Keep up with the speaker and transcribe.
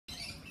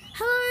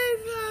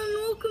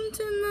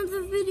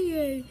another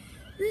video.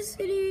 This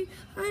video,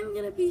 I'm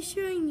going to be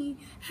showing you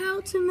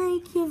how to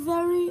make your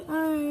very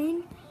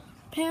own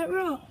pet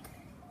rock.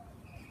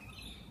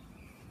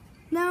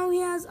 Now he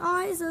has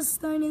eyes as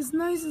stone, his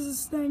nose is a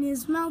stone,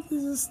 his mouth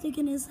is a stick,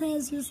 and his hair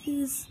is just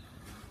this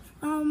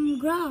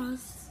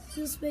grass,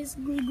 just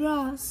basically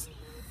grass.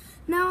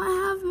 Now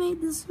I have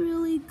made this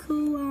really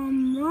cool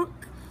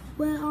rock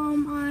where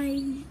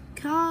I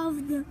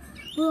carved,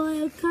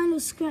 I'm kind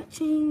of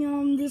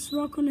scratching this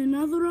rock on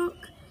another rock.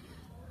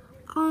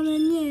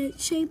 And yeah,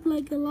 it's shaped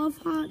like a love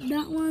heart,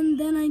 that one.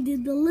 Then I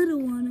did the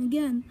little one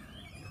again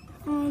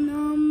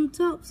on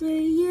top. So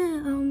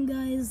yeah,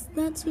 guys,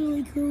 that's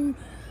really cool.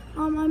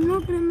 I'm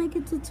not gonna make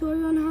a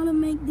tutorial on how to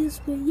make this,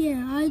 but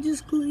yeah, I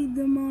just glued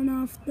them on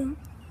after.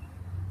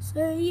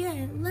 So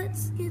yeah,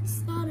 let's get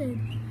started.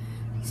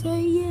 So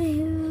yeah,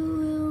 it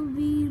will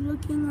be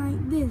looking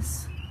like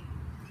this.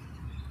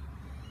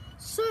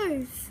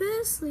 So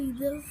firstly,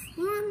 the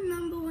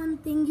number one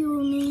thing you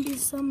will need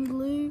is some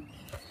glue.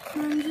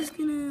 And I'm just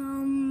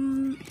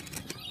gonna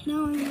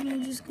now I'm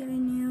gonna just go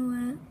near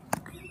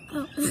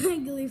where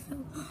glue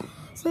fell.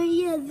 So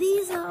yeah,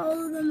 these are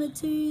all the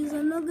materials.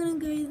 I'm not gonna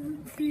go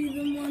through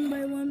them one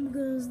by one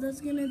because that's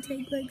gonna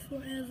take like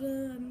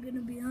forever, I'm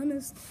gonna be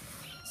honest.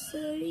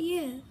 So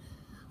yeah.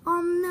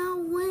 Now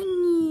when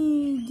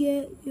you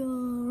get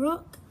your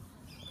rock,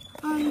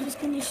 I'm just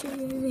gonna show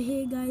you over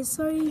here, guys.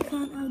 Sorry you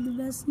can't have the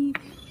best view.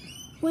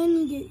 When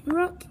you get your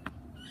rock,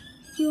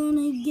 you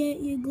wanna get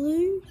your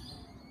glue.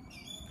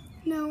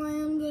 Now I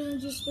am gonna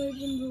just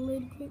open the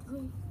lid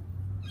quickly.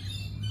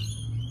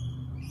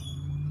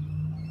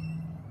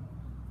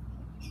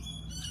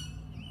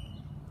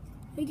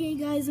 Okay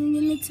guys, I'm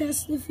gonna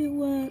test if it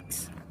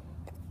works.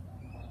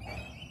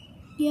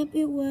 Yep,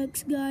 it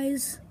works,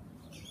 guys.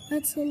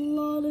 That's a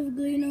lot of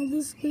glue. Now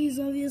this glue is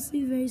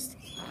obviously very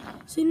sticky.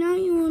 So now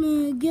you want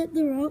to get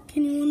the rock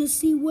and you want to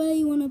see where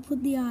you want to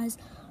put the eyes.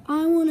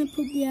 I want to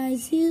put the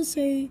eyes here,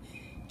 so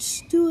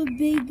just do a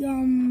big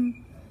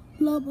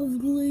blob of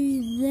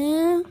glue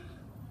there.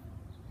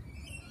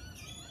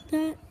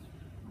 That.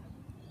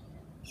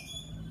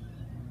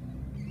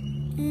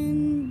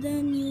 And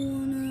then you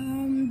want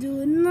to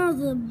do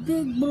another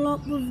big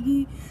blob of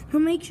glue. Now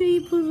make sure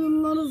you put a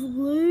lot of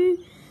glue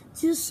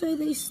just so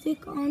they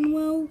stick on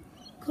well.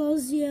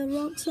 Because, yeah,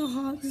 rocks are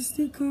hard to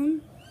stick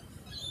on.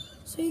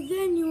 So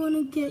then you want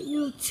to get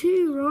your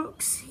two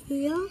rocks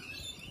here.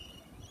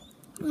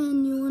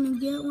 And you want to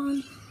get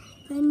one.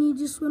 Then you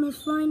just want to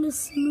find a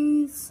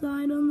smooth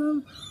side on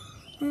them.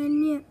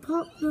 And, yeah,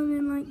 pop them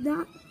in like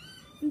that.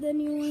 And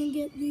then you want to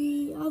get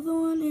the other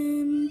one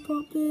and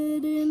pop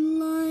it in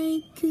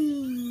like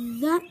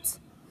that.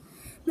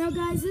 Now,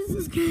 guys, this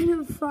is kind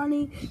of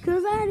funny.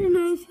 Because I don't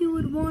know if you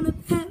would want a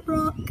pet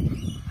rock.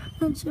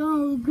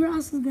 Oh, the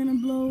grass is gonna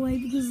blow away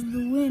because of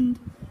the wind.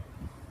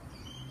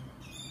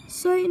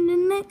 So the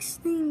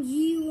next thing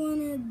you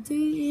wanna do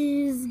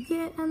is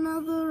get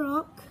another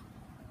rock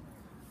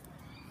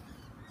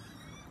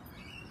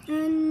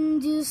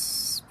and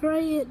just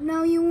spray it.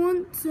 Now you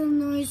want the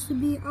nose to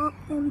be up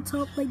on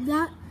top like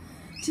that.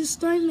 Just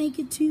don't make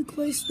it too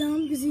close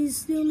down because you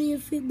still need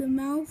to fit the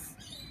mouth.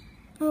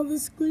 Oh,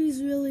 this glue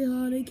is really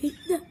hard. Okay,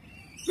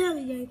 there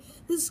we go.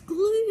 This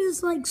glue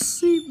is like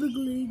super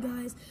glue,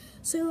 guys.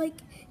 So like,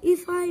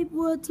 if I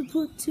were to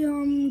put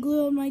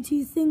glue on my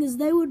two fingers,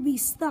 they would be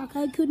stuck.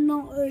 I could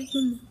not open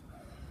them.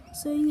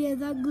 So yeah,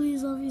 that glue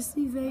is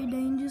obviously very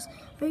dangerous.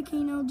 Okay,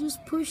 now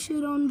just push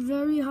it on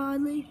very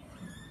hardly,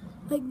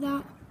 like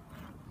that.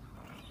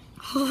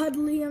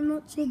 Hardly, I'm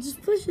not sure.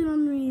 Just push it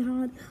on really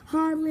hard.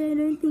 Hardly, I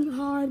don't think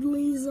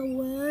hardly is a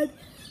word.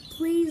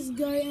 Please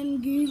go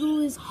and Google,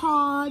 is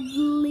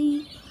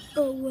hardly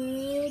a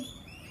word?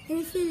 And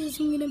if it is,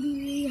 I'm gonna be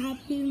really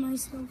happy with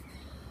myself.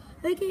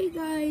 Okay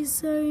guys,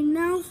 so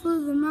now for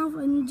the mouth,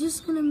 I'm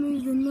just going to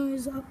move the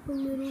nose up a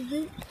little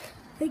bit.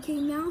 Okay,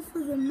 now for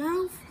the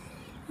mouth,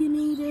 you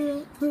need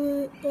to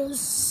put a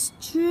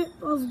strip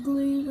of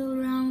glue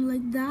around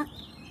like that.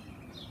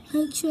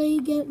 Make sure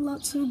you get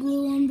lots of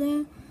glue on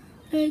there.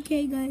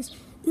 Okay guys,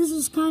 this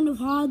is kind of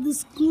hard.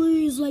 This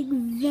glue is like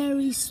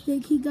very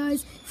sticky,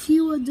 guys. If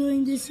you were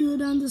doing this, you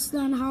would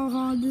understand how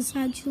hard this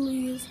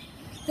actually is.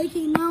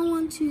 Okay, now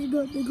once you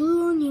got the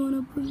glue on, you want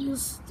to put your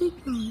stick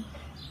on.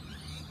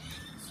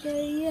 So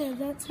yeah,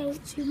 that's how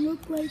it should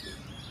look like.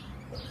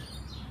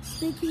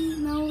 Sticky.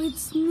 Now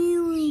it's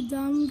nearly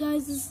done,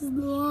 guys. This is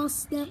the last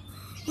step.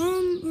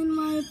 And in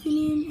my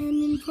opinion,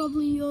 and in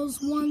probably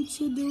yours,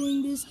 once you're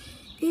doing this,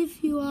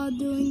 if you are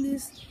doing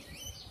this,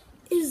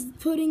 is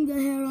putting the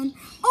hair on.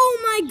 Oh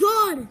my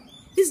god!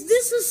 Is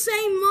this the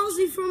same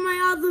Mozzie from my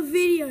other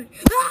video?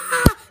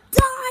 Ah!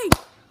 Die!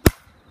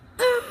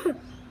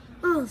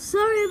 Oh,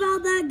 sorry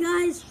about that,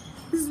 guys.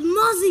 This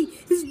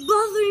Mozzie is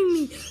bothering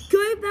me.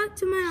 Go back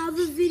to my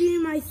other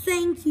video, my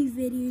thank you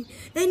video,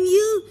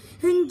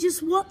 and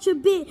just watch a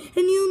bit,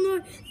 and you'll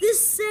know this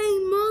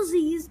same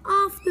Mozzie is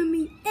after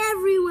me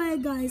everywhere,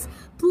 guys.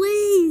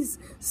 Please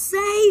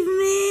save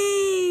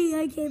me.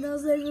 Okay, that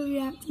was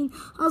overreacting.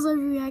 I was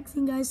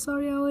overreacting, guys.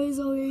 Sorry, I always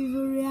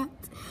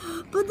overreact.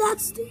 But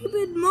that's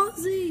stupid,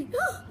 Mozzie.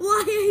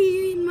 Why are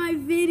you in my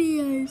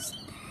videos?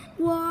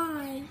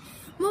 Why?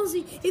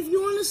 Mozzie, if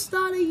you want to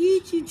start a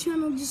YouTube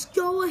channel, just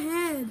go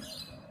ahead.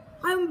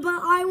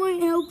 But I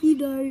won't help you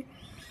though.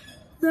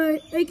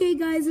 Okay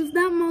guys, if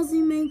that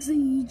Mozzie makes a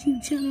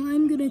YouTube channel,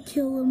 I'm gonna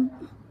kill him.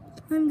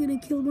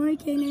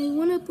 Okay, now you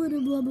wanna put a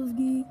blob of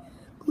goo.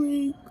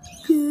 I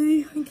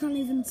can't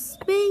even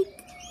speak.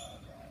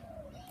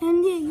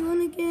 And yeah, you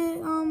wanna get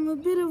a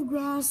bit of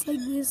grass like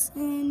this,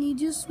 and you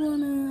just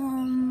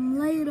wanna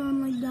lay it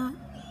on like that.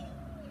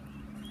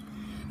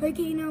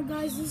 Okay, now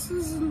guys, this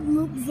doesn't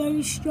look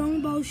very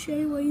strong, but I'll show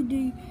you what you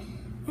do.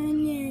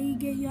 And yeah, you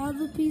get your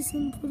other piece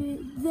and put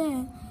it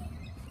there.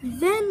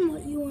 Then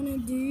what you want to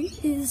do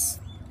is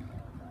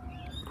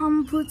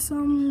put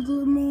some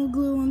more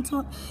glue on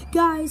top.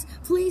 Guys,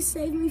 please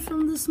save me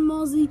from this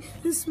Mozzie.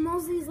 This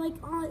Mozzie is like,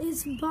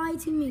 it's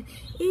biting me.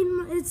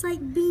 It's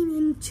like being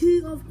in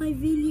 2 of my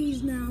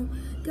videos now.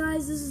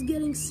 Guys, this is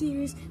getting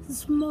serious.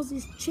 This Mozzie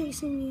is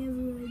chasing me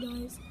everywhere,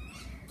 guys.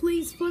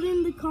 Please put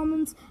in the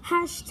comments,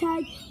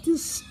 hashtag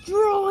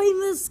destroy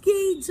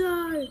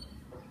mosquito.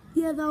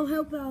 Yeah, that'll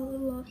help out a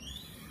lot.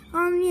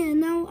 Yeah,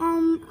 now,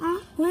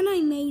 when I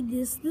made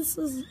this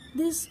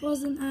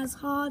wasn't as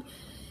hard.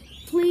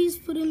 Please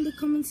put in the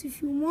comments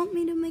if you want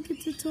me to make a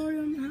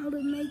tutorial on how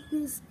to make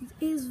this.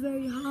 It is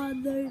very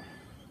hard though.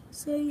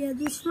 So yeah,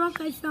 this rock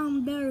I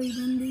found buried,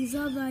 and these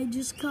other I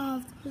just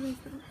carved.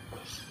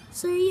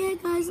 So yeah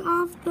guys,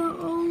 after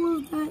all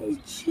of that,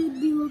 it should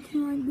be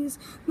looking like this.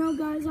 Now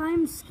guys,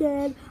 I'm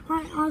scared.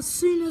 As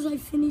soon as I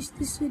finish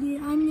this video,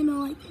 I'm gonna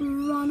like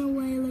run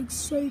away like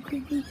so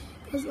quickly.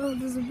 Because, oh,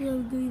 there's a bit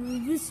of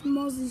glue. This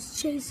Mozzie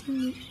is chasing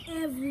me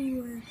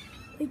everywhere.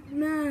 Like,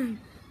 man.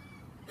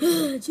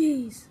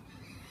 Jeez.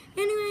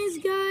 Anyways,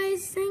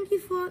 guys, thank you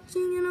for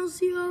watching, and I'll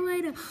see you all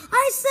later.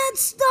 I said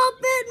stop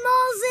it,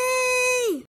 Mozzie!